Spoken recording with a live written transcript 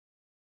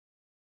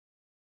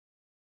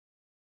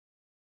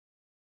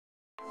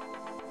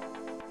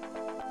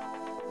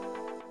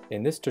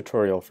In this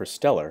tutorial for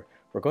Stellar,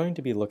 we're going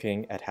to be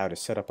looking at how to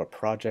set up a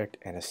project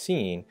and a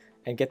scene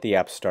and get the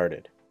app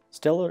started.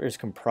 Stellar is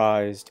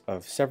comprised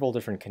of several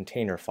different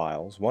container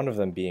files, one of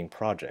them being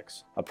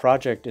projects. A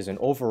project is an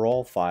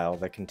overall file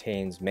that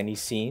contains many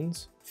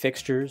scenes,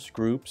 fixtures,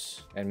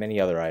 groups, and many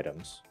other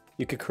items.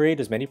 You could create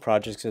as many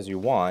projects as you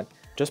want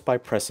just by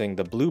pressing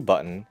the blue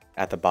button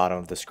at the bottom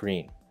of the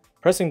screen.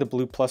 Pressing the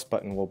blue plus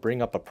button will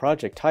bring up a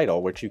project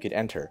title which you could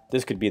enter.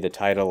 This could be the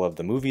title of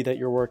the movie that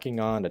you're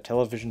working on, a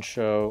television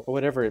show, or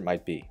whatever it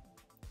might be.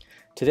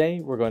 Today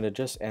we're going to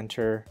just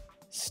enter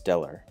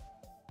Stellar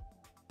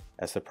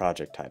as the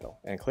project title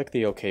and click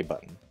the OK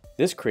button.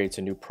 This creates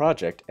a new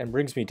project and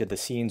brings me to the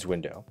scenes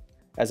window.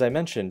 As I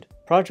mentioned,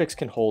 projects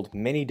can hold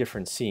many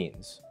different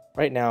scenes.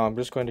 Right now I'm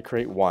just going to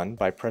create one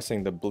by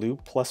pressing the blue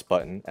plus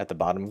button at the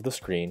bottom of the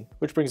screen,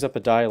 which brings up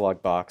a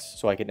dialog box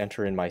so I can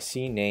enter in my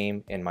scene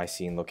name and my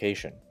scene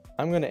location.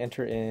 I'm going to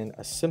enter in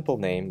a simple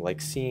name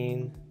like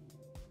Scene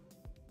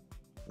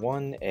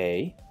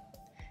 1A,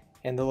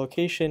 and the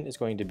location is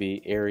going to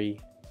be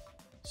ARRI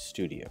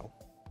Studio.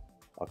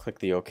 I'll click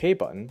the OK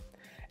button,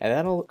 and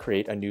that'll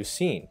create a new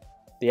scene.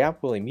 The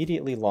app will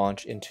immediately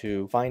launch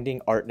into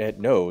finding ArtNet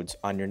nodes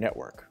on your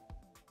network.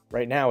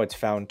 Right now it's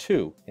found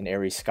two, an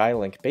ARRI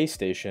Skylink base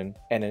station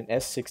and an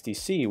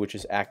S60C which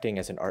is acting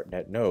as an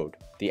ArtNet node.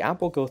 The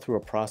app will go through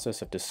a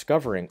process of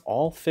discovering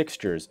all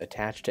fixtures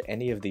attached to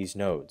any of these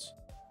nodes.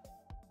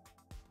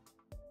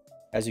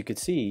 As you can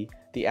see,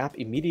 the app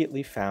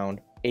immediately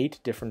found 8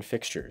 different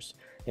fixtures,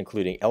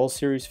 including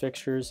L-series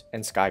fixtures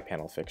and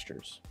SkyPanel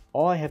fixtures.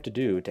 All I have to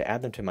do to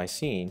add them to my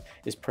scene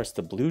is press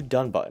the blue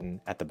Done button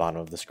at the bottom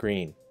of the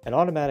screen. An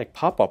automatic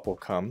pop-up will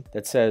come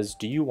that says,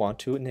 "Do you want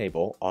to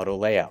enable auto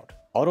layout?"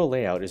 Auto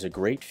layout is a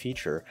great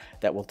feature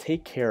that will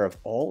take care of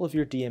all of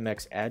your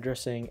DMX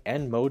addressing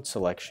and mode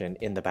selection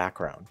in the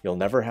background. You'll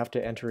never have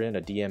to enter in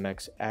a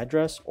DMX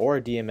address or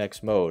a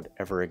DMX mode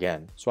ever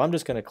again. So I'm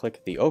just going to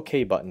click the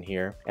OK button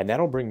here, and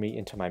that'll bring me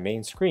into my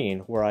main screen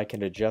where I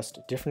can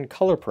adjust different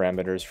color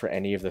parameters for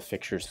any of the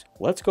fixtures.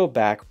 Let's go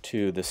back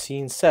to the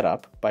scene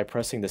setup by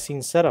pressing the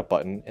scene setup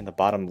button in the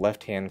bottom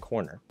left-hand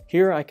corner.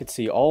 Here I could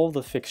see all of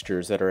the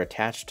fixtures that are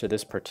attached to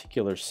this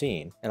particular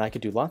scene, and I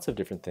could do lots of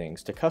different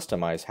things to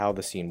customize how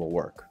the scene will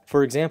work.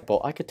 For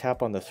example, I could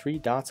tap on the 3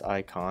 dots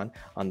icon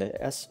on the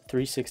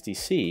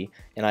S360C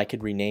and I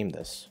could rename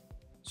this.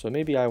 So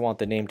maybe I want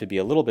the name to be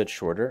a little bit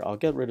shorter. I'll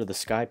get rid of the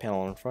sky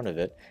panel in front of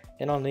it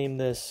and I'll name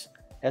this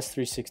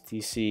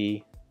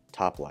S360C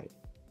Top Light.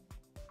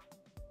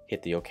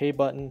 Hit the OK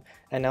button,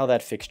 and now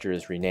that fixture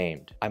is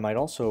renamed. I might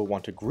also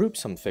want to group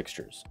some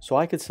fixtures, so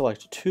I could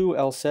select 2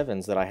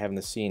 L7s that I have in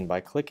the scene by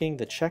clicking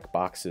the check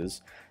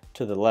boxes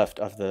to the left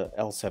of the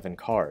L7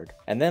 card.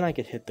 And then I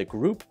could hit the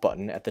group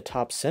button at the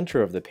top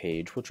center of the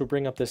page, which will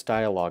bring up this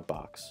dialog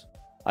box.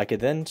 I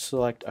could then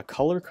select a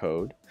color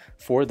code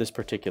for this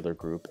particular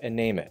group and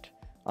name it.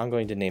 I'm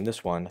going to name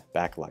this one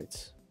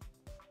Backlights.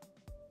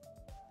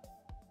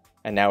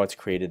 And now it's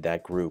created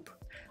that group.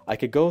 I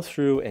could go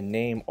through and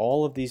name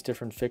all of these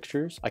different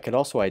fixtures. I could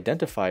also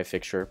identify a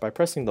fixture by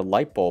pressing the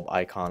light bulb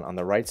icon on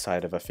the right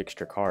side of a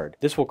fixture card.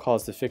 This will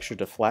cause the fixture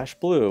to flash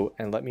blue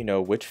and let me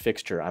know which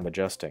fixture I'm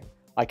adjusting.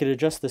 I could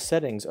adjust the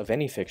settings of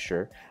any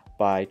fixture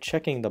by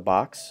checking the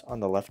box on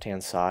the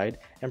left-hand side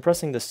and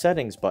pressing the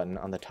settings button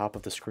on the top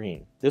of the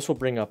screen. This will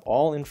bring up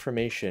all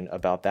information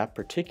about that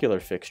particular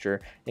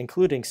fixture,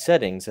 including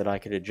settings that I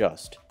could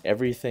adjust.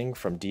 Everything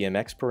from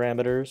DMX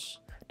parameters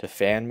to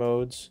fan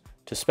modes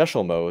to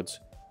special modes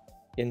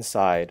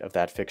inside of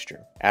that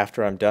fixture.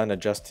 After I'm done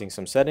adjusting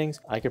some settings,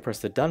 I can press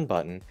the Done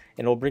button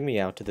and it will bring me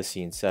out to the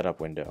Scene Setup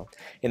window.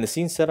 In the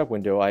Scene Setup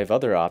window, I have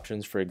other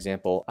options. For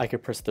example, I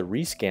could press the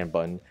Rescan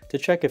button to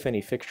check if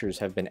any fixtures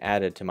have been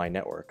added to my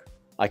network.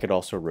 I could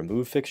also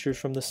remove fixtures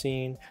from the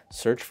scene,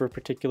 search for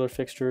particular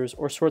fixtures,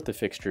 or sort the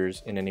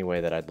fixtures in any way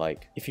that I'd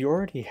like. If you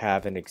already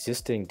have an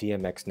existing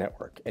DMX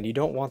network and you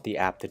don't want the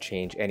app to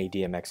change any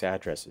DMX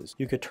addresses,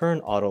 you could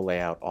turn auto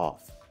layout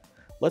off.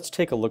 Let's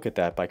take a look at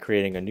that by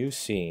creating a new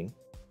scene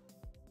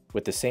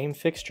with the same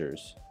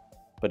fixtures,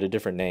 but a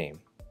different name.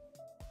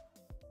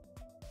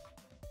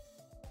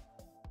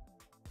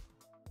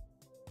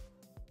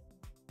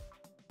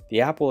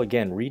 The app will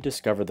again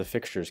rediscover the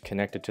fixtures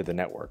connected to the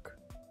network.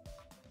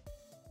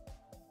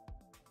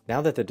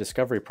 Now that the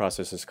discovery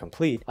process is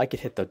complete, I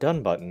could hit the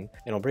Done button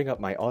and it'll bring up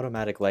my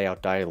automatic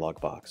layout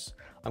dialog box.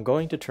 I'm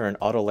going to turn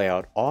auto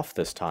layout off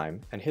this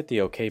time and hit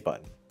the OK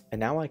button. And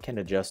now I can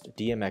adjust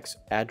DMX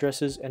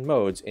addresses and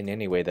modes in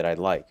any way that I'd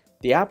like.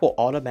 The app will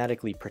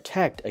automatically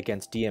protect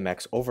against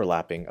DMX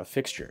overlapping of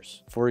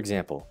fixtures. For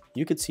example,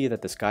 you could see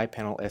that the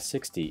SkyPanel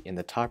S60 in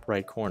the top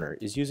right corner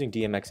is using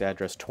DMX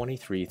address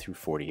 23 through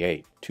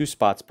 48. 2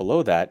 spots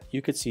below that,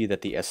 you could see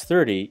that the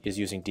S30 is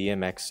using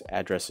DMX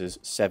addresses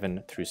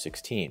 7 through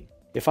 16.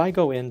 If I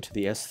go into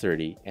the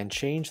S30 and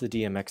change the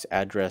DMX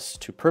address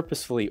to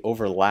purposefully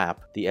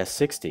overlap the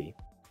S60,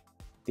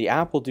 the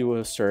app will do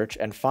a search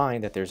and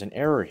find that there's an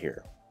error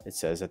here. It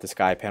says that the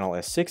sky panel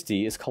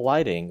S60 is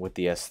colliding with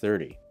the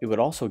S30. It would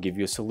also give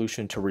you a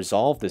solution to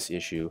resolve this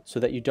issue so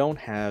that you don't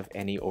have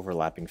any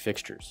overlapping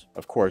fixtures.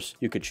 Of course,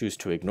 you could choose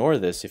to ignore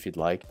this if you'd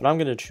like, but I'm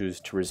going to choose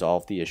to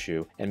resolve the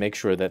issue and make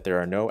sure that there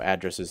are no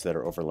addresses that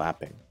are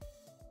overlapping.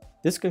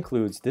 This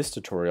concludes this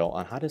tutorial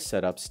on how to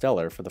set up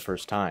Stellar for the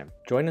first time.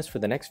 Join us for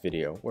the next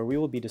video where we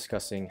will be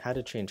discussing how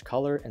to change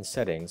color and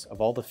settings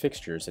of all the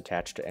fixtures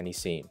attached to any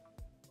scene.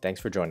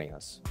 Thanks for joining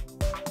us.